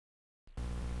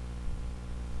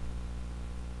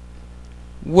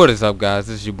What is up, guys?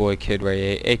 This is your boy Kid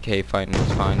Ray, aka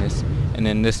FightNightsFinest, and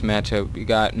in this matchup we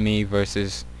got me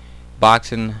versus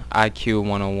Boxing IQ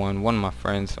 101, one of my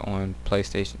friends on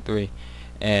PlayStation 3,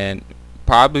 and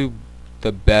probably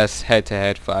the best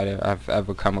head-to-head fighter I've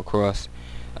ever come across.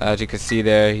 As you can see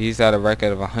there, he's at a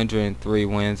record of 103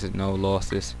 wins and no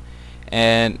losses,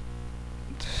 and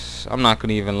I'm not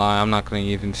gonna even lie, I'm not gonna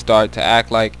even start to act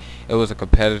like it was a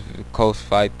competitive close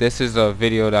fight. This is a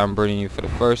video that I'm bringing you for the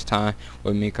first time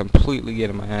with me completely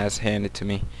getting my ass handed to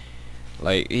me.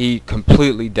 Like, he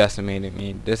completely decimated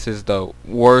me. This is the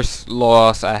worst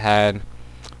loss I had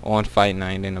on Fight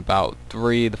Night in about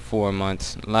 3 to 4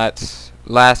 months.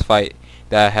 Last fight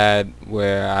that I had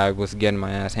where I was getting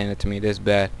my ass handed to me this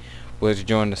bad was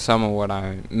during the summer when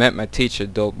I met my teacher,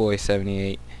 Dope Boy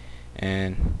 78,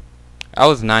 and I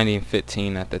was 90 and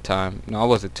 15 at the time. I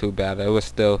wasn't too bad. It was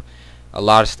still a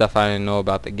lot of stuff I didn't know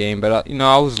about the game, but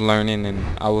I was learning,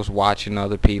 and I was watching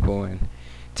other people and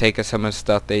taking some of the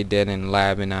stuff they did and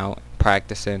labbing out,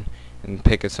 practicing, and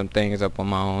picking some things up on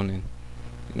my own,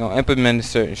 and implementing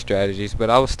certain strategies. But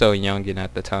I was still youngin'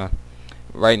 at the time.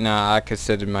 Right now, I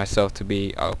consider myself to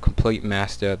be a complete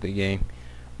master of the game.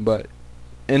 But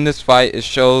in this fight, it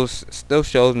still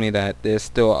shows me that there's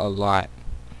still a lot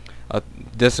of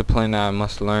discipline that I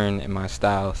must learn in my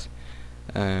styles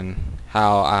and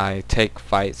how I take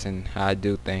fights and how I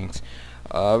do things.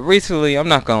 Recently, I'm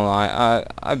not gonna lie,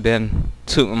 I've been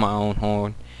tooting my own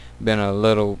horn, been a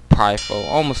little prideful,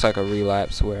 almost like a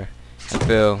relapse where I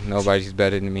feel nobody's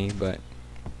better than me. But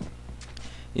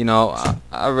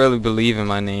I really believe in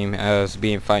my name as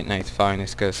being Fight Night's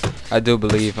Finest, because I do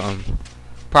believe I'm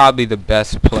probably the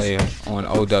best player on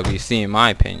OWC in my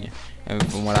opinion, and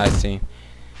from what I've seen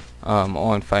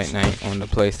on Fight Night on the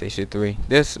PlayStation 3.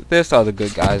 There's other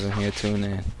good guys on here too,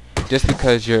 and just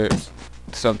because you're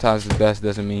sometimes the best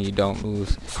doesn't mean you don't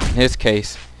lose. In his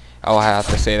case, I'll have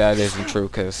to say that isn't true,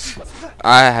 because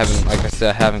I haven't, like I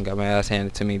said, haven't got my ass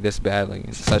handed to me this badly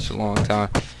in such a long time.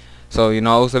 So it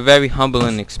was a very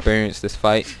humbling experience, this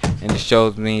fight, and it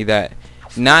shows me that,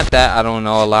 not that I don't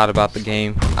know a lot about the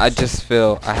game, I just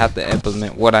feel I have to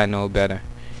implement what I know better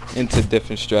into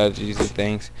different strategies and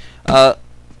things.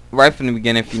 Right from the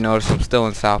beginning, if you notice, I'm still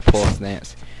in southpaw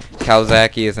stance.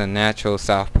 Kawasaki is a natural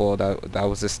southpaw. That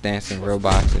was his stance in real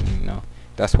boxing.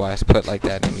 That's why it's put like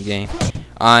that in the game.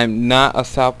 I'm not a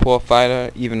southpaw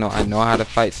fighter, even though I know how to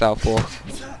fight southpaw.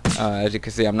 As you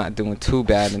can see, I'm not doing too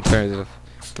bad in terms of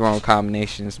throwing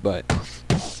combinations, but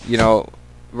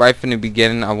right from the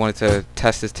beginning, I wanted to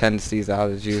test his tendencies out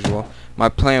as usual. My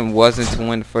plan wasn't to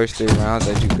win the first 3 rounds,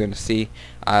 as you're gonna see.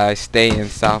 I stay in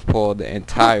southpaw the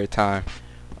entire time.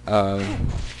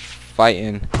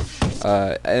 Fighting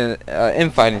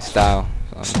in fighting style.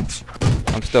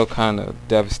 I'm still kind of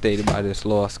devastated by this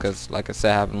loss, because like I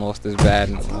said, I haven't lost this bad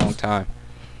in a long time.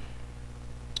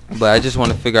 But I just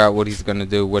want to figure out what he's gonna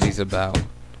do, what he's about,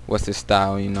 what's his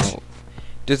style.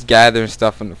 Just gathering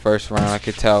stuff in the first round, I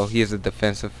could tell he is a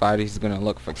defensive fighter. He's gonna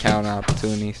look for counter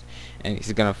opportunities, and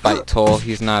he's gonna fight tall.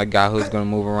 He's not a guy who's gonna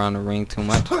move around the ring too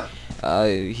much.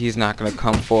 He's not gonna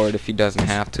come forward if he doesn't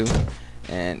have to.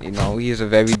 And he's a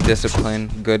very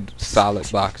disciplined, good, solid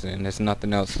boxer, and there's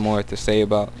nothing else more to say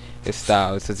about his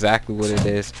style. It's exactly what it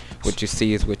is. What you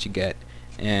see is what you get.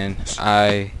 And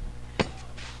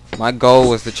my goal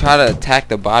was to try to attack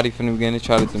the body from the beginning,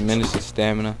 try to diminish his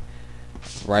stamina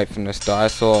right from the start. I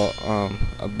saw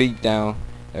a beatdown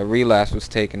that Relapse was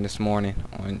taking this morning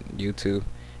on YouTube,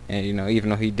 and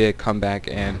even though he did come back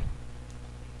and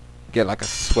get like a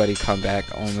sweaty comeback,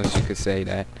 almost you could say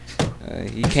that.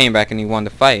 He came back and he won the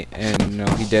fight, and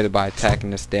he did it by attacking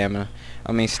the stamina.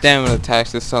 I mean, stamina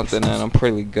attacks is something that I'm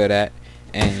pretty good at,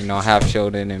 and I have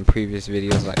showed it in previous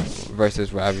videos like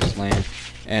versus Ravage Land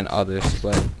and others.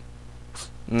 But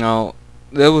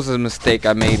there was a mistake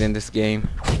I made in this game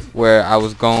where I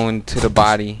was going to the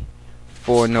body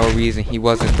for no reason. He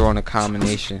wasn't throwing a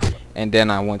combination, and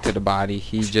then I went to the body.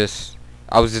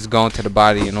 I was just going to the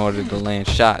body in order to land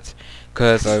shots,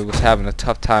 because I was having a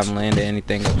tough time landing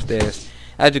anything upstairs.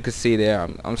 As you can see there,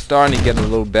 I'm starting to get a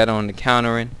little better on the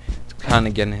countering, kind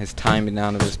of getting his timing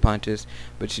down of his punches.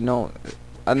 But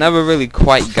I never really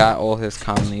quite got all his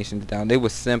combinations down. They were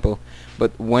simple,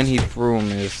 but when he threw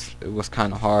them, it was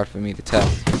kind of hard for me to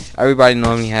tell. Everybody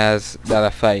normally has, that I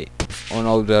fight on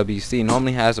OWC,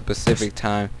 normally has a specific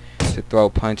time to throw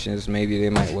punches. Maybe they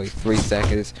might wait 3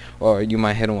 seconds, or you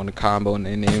might hit them on a combo and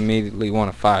then they immediately want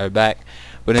to fire back.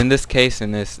 But in this case,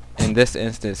 in this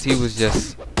instance, he was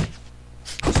just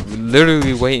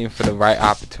literally waiting for the right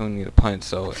opportunity to punch.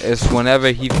 So it's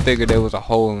whenever he figured there was a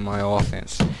hole in my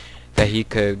offense that he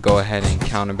could go ahead and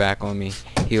counter back on me,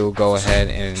 he will go ahead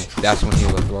and that's when he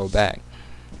will throw back.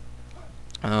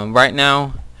 Right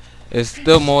now, it's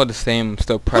still more the same. I'm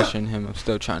still pressuring him. I'm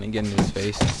still trying to get in his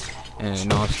face. And you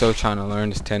know, I'm still trying to learn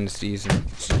his tendencies. And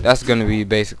that's going to be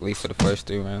basically for the first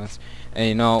 3 rounds. And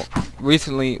you know,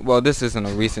 recently, well, this isn't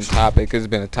a recent topic. It's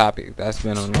been a topic that's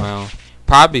been around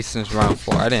probably since round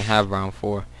 4. I didn't have round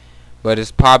 4. But it's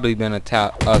probably been a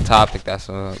topic that's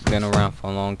been around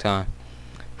for a long time.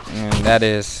 And that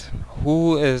is,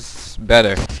 who is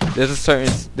better?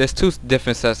 There's 2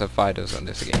 different sets of fighters on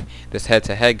this game. There's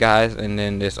head-to-head guys, and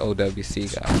then there's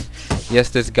OWC guys. Yes,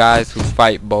 there's guys who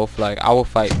fight both. Like, I will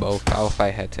fight both. I will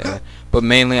fight head-to-head. But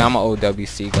mainly, I'm an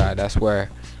OWC guy. That's where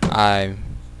I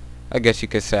guess you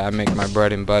could say I make my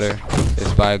bread and butter,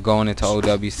 is by going into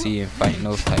OWC and fighting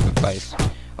those type of fights.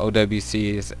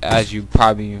 OWC is, as you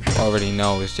probably already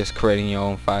know, is just creating your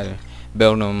own fighter,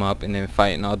 building them up, and then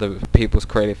fighting other people's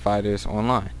created fighters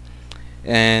online.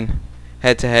 And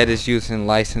head-to-head is using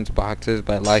licensed boxers.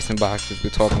 By licensed boxers,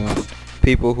 we're talking about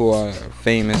people who are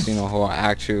famous, you know, who are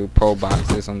actual pro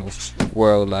boxers on the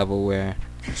world level, where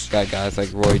got guys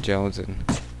like Roy Jones and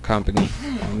company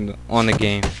on the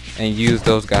game, and use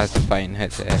those guys to fight in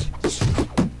head-to-head.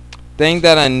 Thing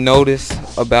that I noticed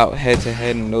about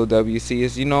head-to-head and OWC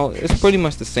is, you know, it's pretty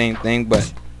much the same thing,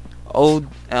 but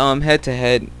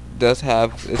head-to-head does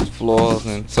have its flaws,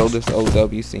 and so does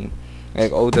OWC.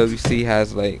 Like, OWC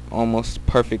has like almost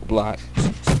perfect block,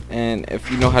 and if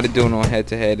you know how to do it on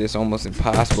head-to-head, it's almost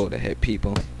impossible to hit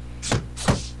people.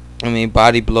 I mean,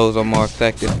 body blows are more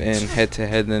effective in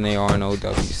head-to-head than they are in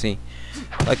OWC.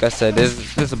 Like I said,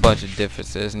 there's a bunch of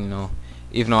differences, you know.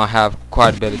 Even though I have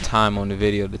quite a bit of time on the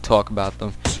video to talk about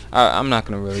them, I'm not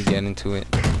going to really get into it.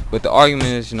 But the argument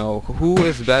is, you know, who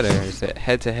is better? Is it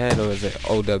head-to-head or is it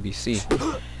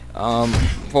OWC?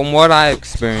 From what I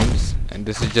experienced, and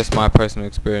this is just my personal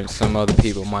experience, some other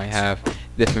people might have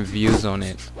different views on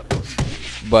it,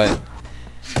 but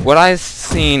what I've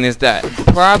seen is that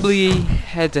probably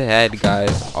head-to-head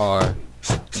guys are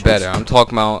better. I'm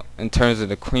talking about in terms of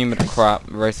the cream of the crop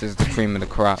versus the cream of the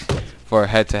crop for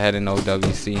head-to-head and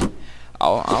OWC.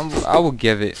 I will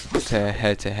give it to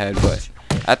head-to-head, but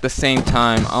at the same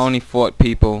time, I only fought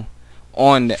people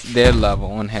on their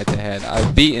level on head-to-head.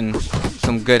 I've beaten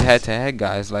some good head-to-head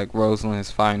guys like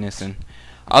FightNightsFinest and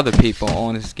other people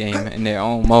on this game in their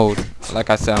own mode. Like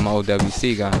I said, I'm an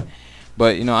OWC guy,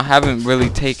 but you know, I haven't really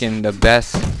taken the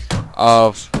best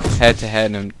of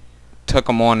head-to-head and took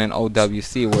them on in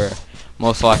OWC, where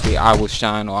most likely I will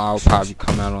shine or I'll probably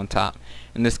come out on top.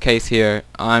 In this case here,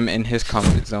 I'm in his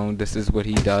comfort zone. This is what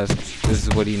he does. This is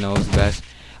what he knows best.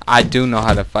 I do know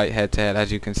how to fight head-to-head,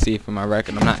 as you can see from my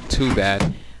record. I'm not too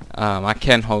bad. I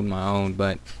can hold my own,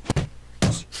 but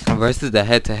versus the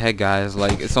head-to-head guys,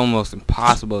 like, it's almost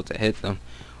impossible to hit them.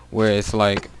 Where it's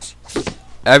like,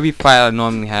 every fight I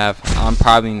normally have, I'm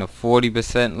probably in the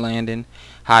 40% landing,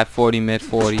 high 40, mid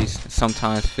 40s,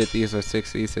 sometimes 50s or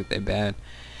 60s if they're bad.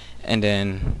 And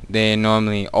then they're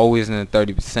normally always in the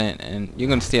 30%, and you're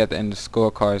gonna see at the end of the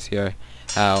scorecards here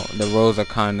how the roles are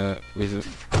kind of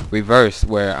reversed,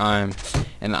 where I'm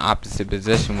in the opposite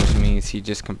position, which means he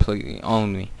just completely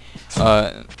owned me.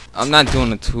 I'm not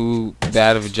doing too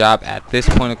bad of a job at this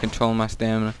point of controlling my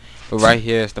stamina, but right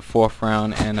here is the 4th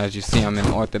round, and as you see, I'm in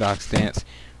orthodox stance.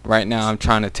 Right now I'm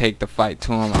trying to take the fight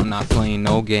to him. I'm not playing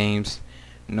no games,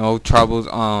 no troubles.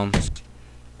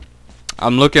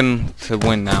 I'm looking to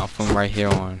win now from right here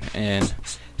on, and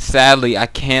sadly I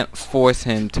can't force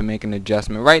him to make an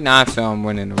adjustment. Right now I feel I'm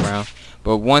winning the round,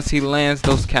 but once he lands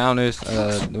those counters,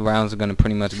 the rounds are going to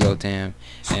pretty much go to him,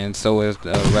 and so is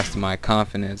the rest of my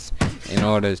confidence in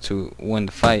order to win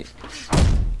the fight.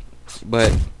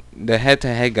 But the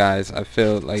head-to-head guys, I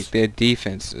feel like their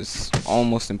defense is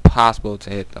almost impossible to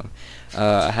hit them.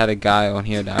 I had a guy on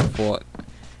here that I fought,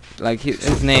 like,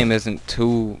 his name isn't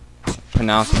too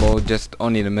pronounceable, just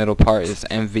only the middle part is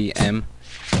MVM.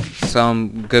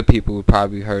 Some good people would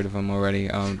probably heard of him already.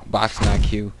 Boxing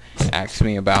IQ asked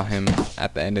me about him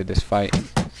at the end of this fight,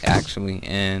 actually,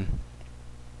 and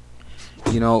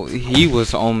you know, he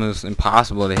was almost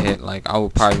impossible to hit. Like, I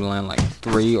would probably land like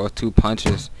 3 or 2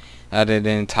 punches out of the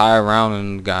entire round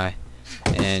on the guy,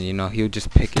 and you know, he would just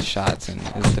pick his shots, and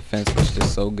his defense was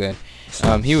just so good.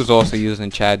 He was also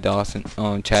using Chad Dawson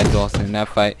in that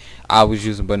fight. I was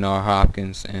using Bernard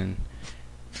Hopkins, and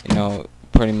you know,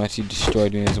 pretty much he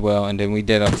destroyed me as well. And then we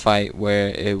did a fight where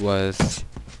it was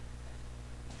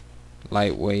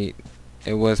lightweight.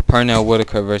 It was Pernell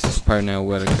Whitaker versus Pernell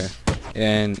Whitaker,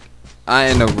 and I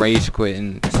ended up rage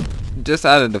quitting just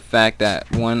out of the fact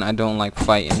that, one, I don't like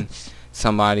fighting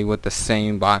somebody with the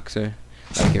same boxer.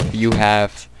 Like, if you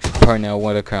have Pernell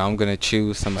Whitaker, I'm gonna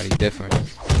choose somebody different.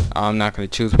 I'm not gonna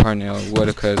choose Pernell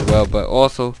Whitaker as well, but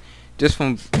also just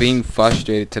from being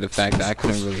frustrated to the fact that I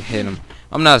couldn't really hit him.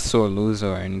 I'm not a sore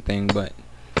loser or anything, but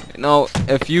you know,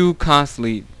 if you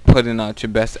constantly putting out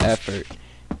your best effort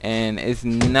and it's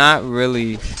not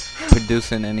really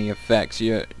producing any effects,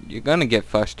 you're gonna get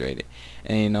frustrated.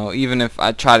 And you know, even if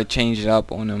I try to change it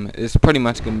up on him, it's pretty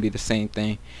much gonna be the same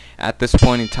thing. At this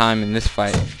point in time in this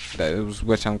fight,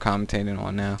 which I'm commentating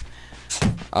on now,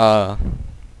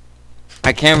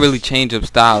 I can't really change up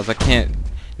styles. I can't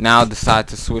now decide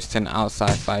to switch to an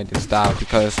outside fighting style,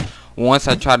 because once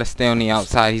I try to stay on the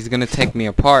outside, he's gonna take me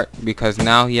apart, because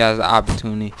now he has the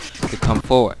opportunity to come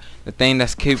forward. The thing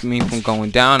that's keeping me from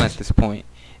going down at this point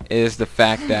is the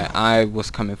fact that I was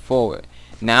coming forward.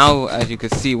 Now, as you can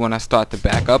see, when I start to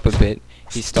back up a bit,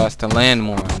 he starts to land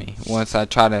more on me. Once I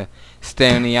try to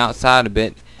stay on the outside a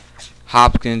bit,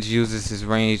 Hopkins uses his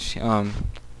range,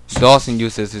 Dawson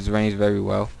uses his range very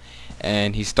well,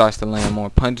 and he starts to land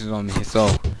more punches on me.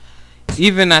 So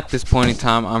even at this point in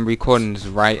time, I'm recording this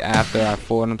right after I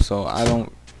fought him, so I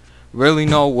don't really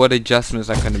know what adjustments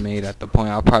I could have made at the point.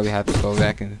 I'll probably have to go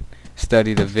back and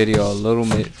study the video a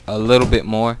little bit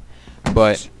more,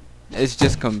 but it's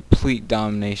just complete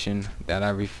domination that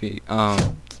I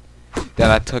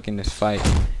took in this fight.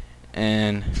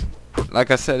 And like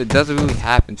I said, it doesn't really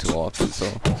happen too often, so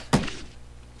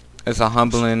it's a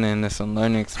humbling and it's a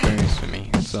learning experience for me.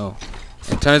 So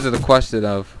in terms of the question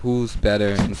of who's better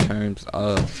in terms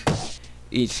of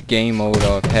each game mode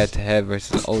of head-to-head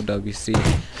versus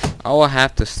OWC, I will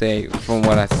have to say, from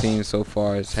what I've seen so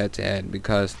far, is head-to-head,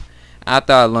 because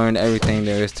after I learned everything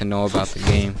there is to know about the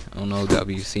game on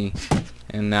OWC,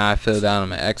 and now I feel that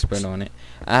I'm an expert on it,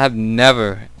 I have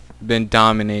never been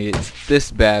dominated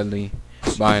this badly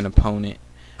by an opponent.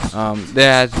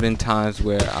 There has been times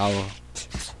where I'll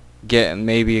get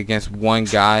maybe against one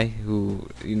guy who,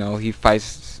 you know, he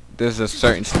fights, there's a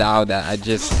certain style that I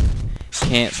just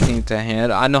can't seem to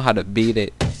handle. I know how to beat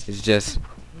it, it's just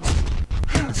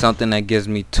something that gives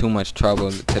me too much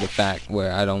trouble to the fact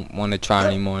where I don't want to try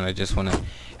anymore, and I just want to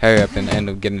hurry up and end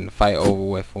up getting the fight over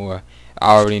with, or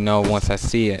I already know once I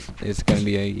see it, it's going to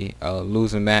be a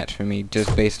losing match for me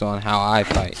just based on how I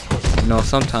fight. You know,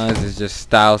 sometimes it's just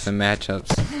styles and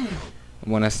matchups.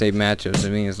 When I say matchups, I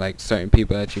mean it's like certain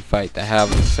people that you fight that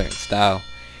have a certain style,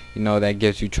 you know, that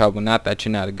gives you trouble. Not that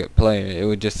you're not a good player, it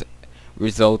would just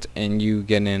result in you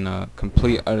getting a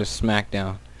complete utter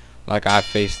smackdown like I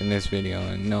faced in this video.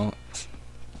 And you know,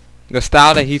 the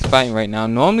style that he's fighting right now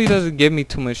normally doesn't give me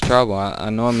too much trouble. I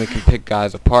normally can pick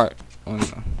guys apart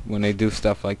when they do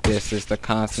stuff like this. It's the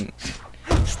constant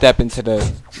step into the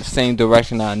same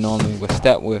direction that I normally would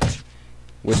step with,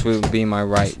 which would be my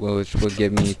right, which would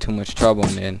give me too much trouble.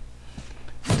 And then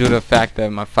due to the fact that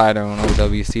my fighter on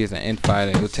OWC is an end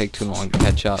fighter, it will take too long to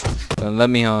catch up. But let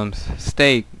me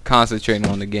stay concentrating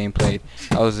on the gameplay.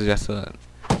 That was just a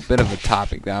bit of a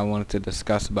topic that I wanted to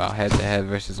discuss about head-to-head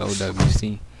versus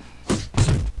OWC.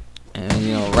 And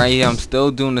you know, right here I'm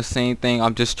still doing the same thing.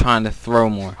 I'm just trying to throw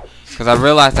more, because I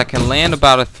realized I can land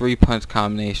about a 3-punch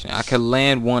combination. I could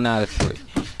land 1 out of 3.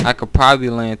 I could probably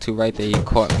land 2 right there. He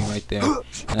caught me right there.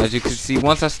 And as you can see,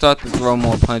 once I start to throw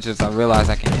more punches, I realize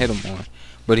I can hit him more.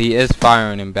 But he is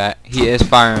firing him back.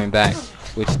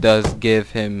 Which does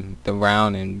give him the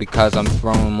round. And because I'm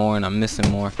throwing more and I'm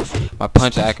missing more, my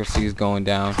punch accuracy is going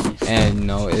down. And you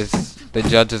know, the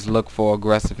judges look for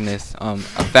aggressiveness,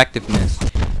 effectiveness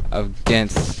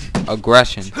against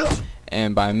aggression.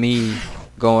 And by me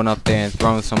going up there and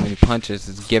throwing so many punches,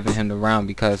 is giving him the round,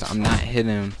 because I'm not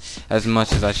hitting him as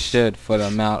much as I should for the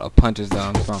amount of punches that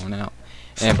I'm throwing out.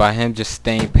 And by him just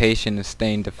staying patient and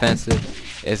staying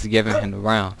defensive, it's giving him the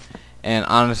round. And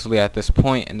honestly, at this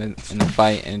point in the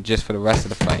fight, and just for the rest of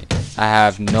the fight, I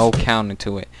have no counter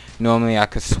to it. Normally I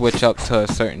could switch up to a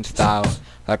certain style,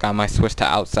 like I might switch to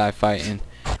outside fighting.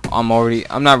 I'm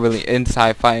not really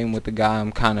inside fighting with the guy.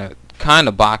 I'm kind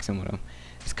of boxing with him.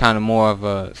 It's kind of more of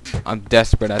a, I'm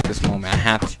desperate at this moment. I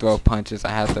have to throw punches.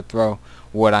 I have to throw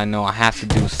what I know. I have to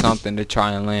do something to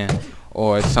try and land,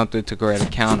 or something to create a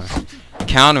counter.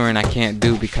 Countering I can't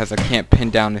do, because I can't pin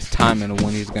down his timing of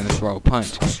when he's going to throw a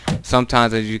punch.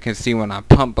 Sometimes, as you can see, when I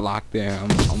pump block there,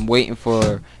 I'm waiting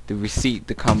for the receipt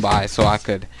to come by so I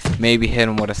could maybe hit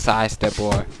him with a side step,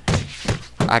 or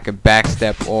I could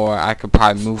backstep, or I could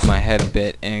probably move my head a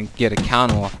bit and get a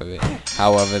counter off of it.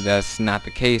 However, that's not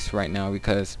the case right now,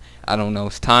 because I don't know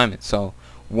his timing. So,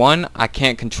 one, I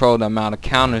can't control the amount of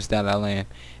counters that I land,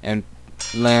 and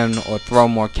land or throw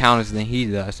more counters than he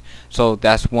does. So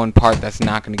that's one part that's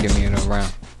not going to give me in a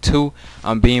round. 2,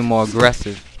 I'm being more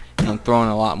aggressive I'm throwing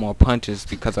a lot more punches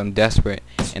because I'm desperate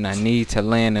and I need to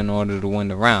land in order to win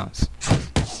the rounds.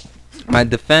 My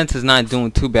defense is not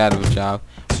doing too bad of a job,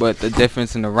 but the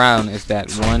difference in the round is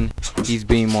that 1, he's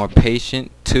being more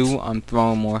patient, 2, I'm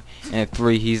throwing more, and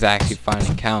 3, he's actually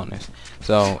finding counters.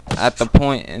 So at the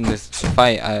point in this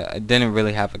fight, I didn't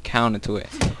really have a counter to it.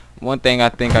 One thing I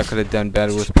think I could have done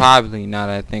better was probably, now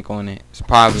that I think on it, is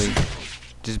probably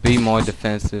just be more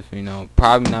defensive, you know,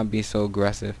 probably not be so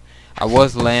aggressive. I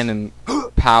was landing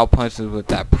power punches with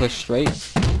that push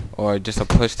straight, or just a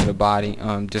push to the body,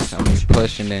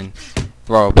 push and then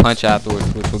throw a punch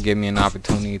afterwards, which will give me an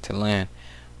opportunity to land.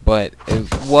 But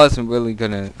it wasn't really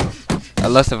gonna,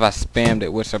 unless if I spammed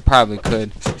it, which I probably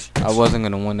could, I wasn't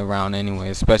gonna win the round anyway,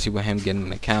 especially with him getting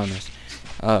the counters.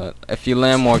 If you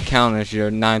land more counters,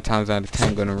 you're 9 times out of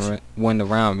 10 gonna win the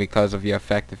round because of your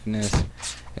effectiveness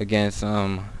against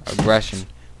aggression,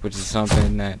 which is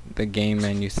something that the game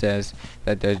menu says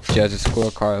that the judge's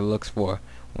scorecard looks for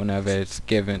whenever it's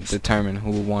determine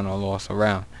who won or lost a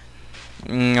round.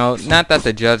 You know, not that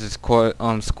the judge's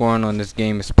scoring on this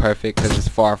game is perfect, because it's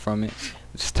far from it.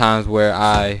 There's times where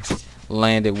I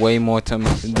landed way more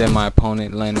than my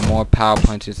opponent, landed more power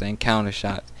punches and counter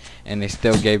shots, and they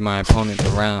still gave my opponent the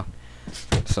round.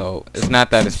 So it's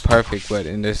not that it's perfect, but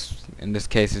in this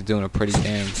case, it's doing a pretty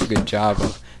damn good job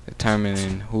of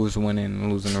determining who's winning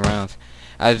and losing the rounds.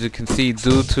 As you can see,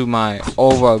 due to my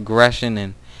over aggression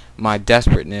and my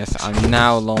desperateness, I'm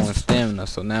now low on stamina.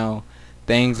 So now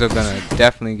things are gonna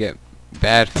definitely get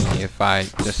bad for me if I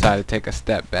decide to take a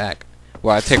step back.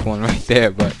 Well, I take one right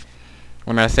there, but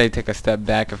when I say take a step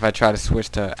back, if I try to switch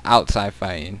to outside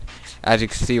fighting, as you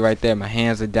can see right there, my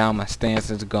hands are down, my stance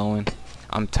is going,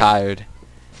 I'm tired,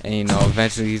 and you know,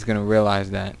 eventually he's gonna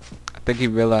realize that. I think he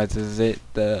realizes it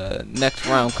the next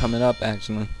round coming up,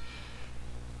 actually.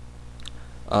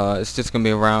 It's just gonna be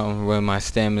a round where my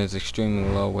stamina is extremely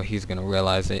low, where he's gonna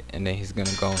realize it, and then he's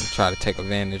gonna go and try to take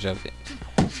advantage of it.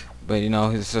 But you know,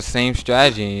 it's the same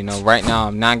strategy. You know, right now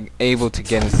I'm not able to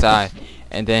get inside,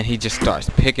 and then he just starts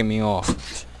picking me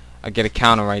off. I get a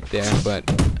counter right there, but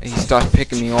he starts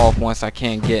picking me off once I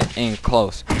can't get in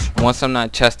close. Once I'm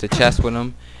not chest to chest with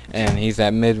him, and he's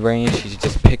at mid-range, he's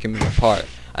just picking me apart.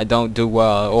 I don't do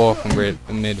well at all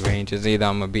from mid-range. It's either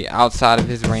I'm going to be outside of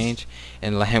his range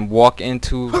and let him walk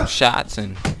into shots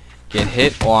and get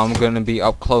hit, or I'm going to be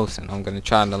up close and I'm going to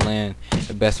try to land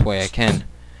the best way I can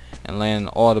and land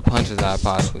all the punches I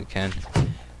possibly can.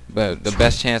 But the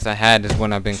best chance I had is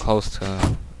when I've been close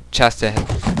to chest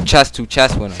to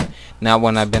chest with him. Not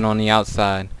when I've been on the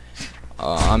outside.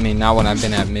 Not when I've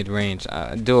been at mid-range.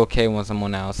 I do okay once I'm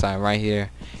on the outside. Right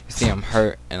here, you see I'm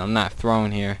hurt and I'm not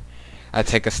thrown here. I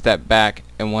take a step back,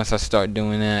 and once I start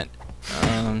doing that,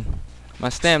 my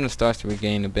stamina starts to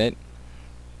regain a bit.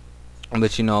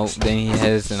 But you know, then he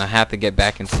has, and I have to get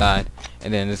back inside,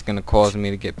 and then it's gonna cause me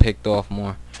to get picked off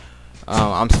more.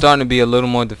 I'm starting to be a little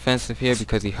more defensive here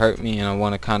because he hurt me, and I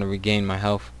want to kind of regain my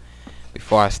health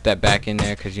before I step back in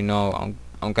there, because you know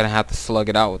I'm gonna have to slug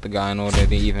it out with the guy in order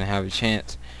to even have a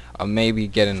chance of maybe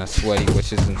getting a sweaty,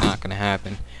 which is not gonna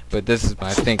happen. But this is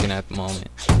my thinking at the moment.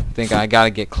 I think I gotta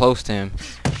get close to him,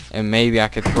 and maybe I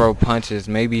could throw punches.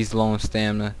 Maybe he's low on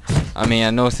stamina. I mean, I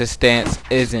notice his stance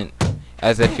isn't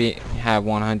as if he had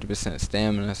 100%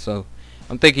 stamina, so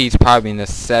I'm thinking he's probably in the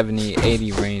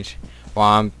 70-80 range,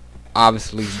 while I'm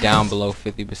obviously down below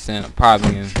 50%. I'm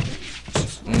probably in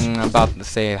I'm about to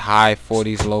say high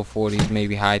 40s, low 40s,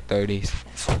 maybe high 30s.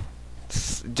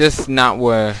 It's just not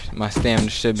where my stamina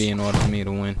should be in order for me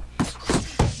to win.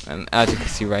 And as you can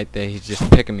see right there, he's just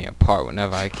picking me apart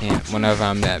whenever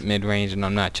I'm at mid-range and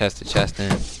I'm not chest to chest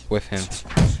with him.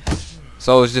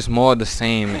 So it's just more of the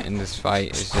same in this fight.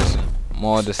 It's just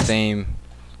more of the same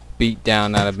beat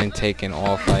down that I've been taking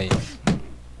all fight.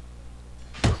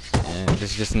 And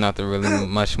there's just nothing really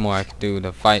much more I can do.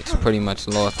 The fight's pretty much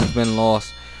lost. It's been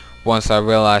lost once I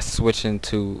realized switching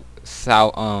to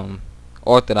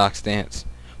orthodox stance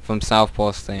from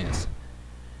southpaw stance,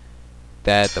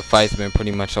 that the fight's been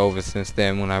pretty much over since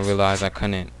then, when I realized I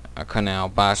couldn't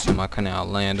outbox him, I couldn't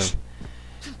outland him.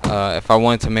 If I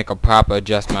wanted to make a proper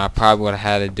adjustment, I probably would have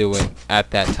had to do it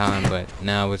at that time, but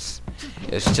now it's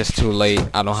just too late.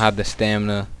 I don't have the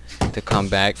stamina to come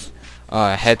back.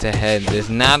 Head to head, there's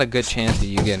not a good chance of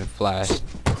you getting flashed.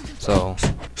 So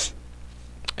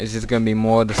it's just gonna be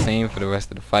more of the same for the rest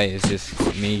of the fight. It's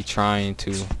just me trying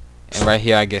to, and right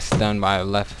here I get stunned by a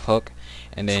left hook,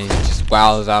 and then he just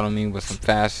wows out on me with some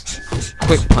fast,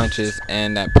 quick punches,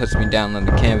 and that puts me down on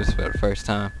the canvas for the first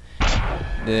time.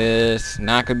 There's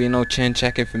not gonna be no chin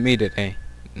checking for me today,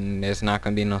 and there's not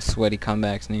gonna be no sweaty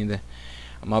comebacks neither.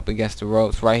 I'm up against the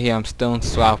ropes. Right here I'm still in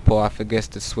southpaw. I forget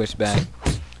to switch back.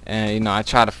 And you know, I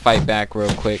try to fight back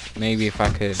real quick. Maybe if I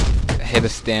could hit a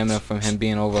stamina from him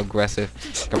being over aggressive,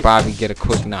 I could probably get a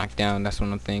quick knockdown. That's what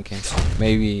I'm thinking.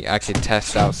 Maybe I could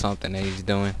test out something that he's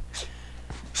doing.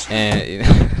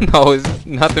 And no,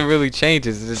 nothing really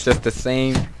changes. It's just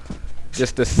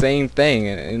the same thing.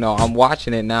 And, you know, I'm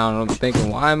watching it now and I'm thinking,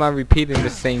 why am I repeating the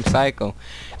same cycle?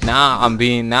 Now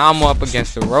I'm up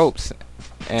against the ropes,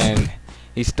 and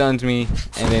he stuns me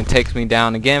and then takes me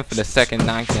down again for the second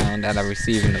knockdown that I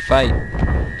received in the fight.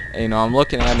 And, you know, I'm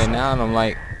looking at it now and I'm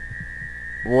like,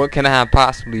 what can I have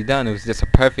possibly done? It was just a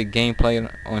perfect gameplay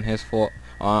on his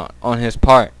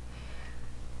part.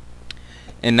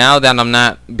 And now that I'm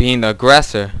not being the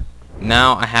aggressor,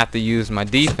 now I have to use my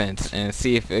defense and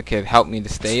see if it could help me to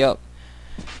stay up.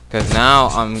 Cause now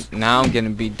I'm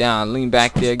getting beat down. Lean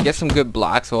back there, get some good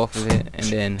blocks off of it, and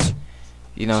then,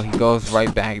 you know, he goes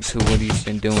right back to what he's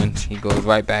been doing. He goes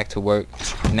right back to work.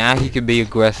 Now he can be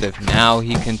aggressive. Now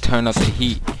he can turn up the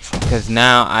heat. Because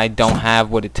now I don't have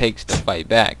what it takes to fight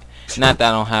back. Not that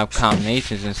I don't have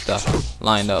combinations and stuff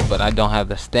lined up, but I don't have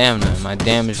the stamina. And my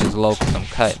damage is low because I'm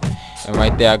cut. And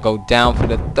right there I go down for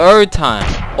the third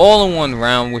time. All in one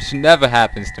round, which never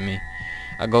happens to me.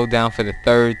 I go down for the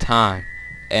third time.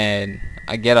 And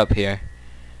I get up here.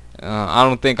 I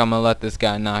don't think I'm going to let this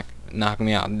guy knock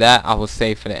me out. That I will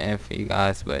save for the end for you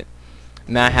guys, but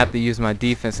now I have to use my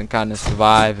defense and kind of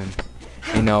survive, and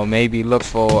you know, maybe look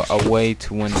for a way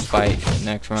to win the fight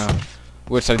next round,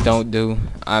 which I don't do.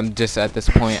 I'm just at this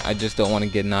point, I just don't want to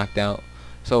get knocked out.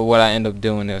 So what I end up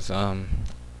doing is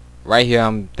right here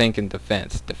I'm thinking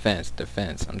defense.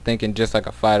 I'm thinking just like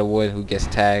a fighter would who gets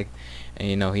tagged, and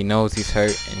you know, he knows he's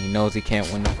hurt and he knows he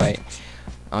can't win the fight.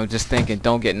 I'm just thinking,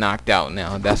 don't get knocked out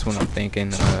now. That's what I'm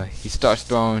thinking. He starts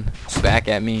throwing back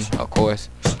at me, of course.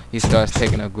 He starts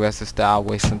taking an aggressive style,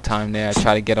 waste some time there. I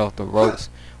try to get off the ropes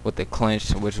with the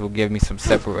clinch, which will give me some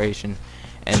separation.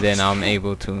 And then I'm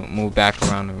able to move back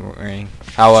around the ring.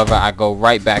 However, I go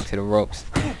right back to the ropes.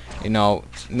 You know,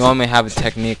 normally I have a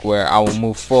technique where I will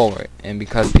move forward. And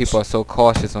because people are so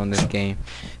cautious on this game,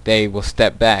 they will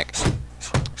step back.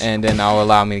 And then that will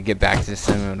allow me to get back to the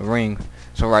center of the ring.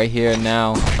 So right here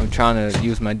now, I'm trying to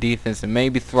use my defense and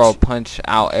maybe throw a punch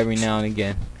out every now and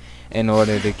again in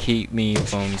order to keep me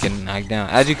from getting knocked down.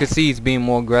 As you can see, he's being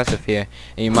more aggressive here,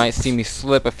 and you might see me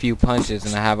slip a few punches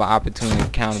and I have an opportunity to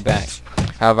counter back.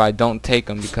 However, I don't take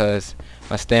them because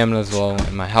my stamina is low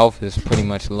and my health is pretty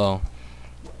much low.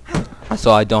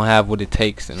 So I don't have what it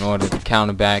takes in order to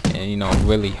counter back and, you know,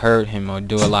 really hurt him or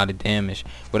do a lot of damage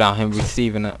without me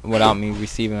receiving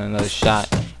another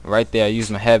shot. Right there, I use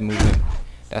my head movement.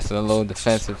 That's a little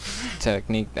defensive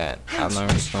technique that I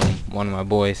learned from one of my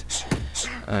boys.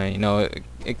 You know,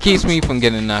 it keeps me from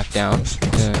getting knocked down.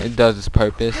 It does its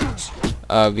purpose.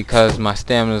 Because my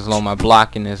stamina is low, my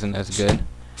blocking isn't as good.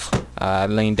 I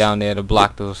lean down there to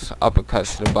block those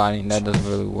uppercuts to the body, and that doesn't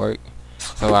really work.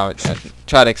 So I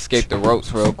try to escape the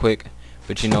ropes real quick.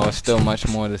 But you know, it's still much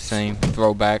more the same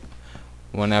throwback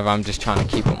whenever I'm just trying to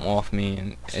keep him off me,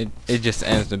 and it just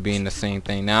ends up being the same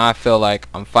thing. Now I feel like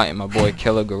I'm fighting my boy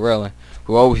Killer Gorilla,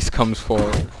 who always comes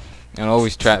forward and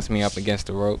always traps me up against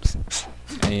the ropes.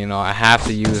 And you know, I have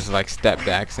to use like step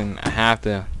backs, and I have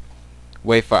to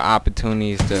wait for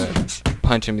opportunities to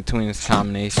punch in between his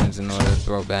combinations in order to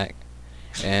throw back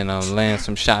and land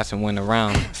some shots and win the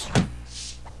round.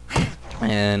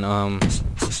 And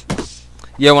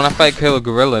yeah, when I fight Killer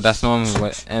Gorilla, that's normally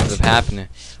what ends up happening.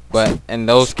 But in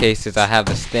those cases, I have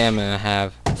the stamina and I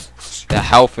have the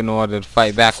health in order to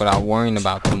fight back without worrying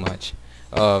about too much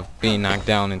of being knocked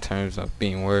down in terms of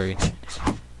being worried.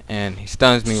 And he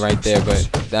stuns me right there, but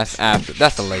that's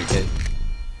a late hit.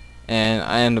 And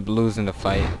I end up losing the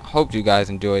fight. Hope you guys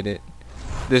enjoyed it.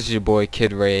 This is your boy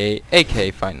Kid Ray 8,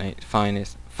 aka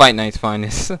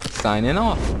FightNightsFinest, signing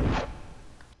off.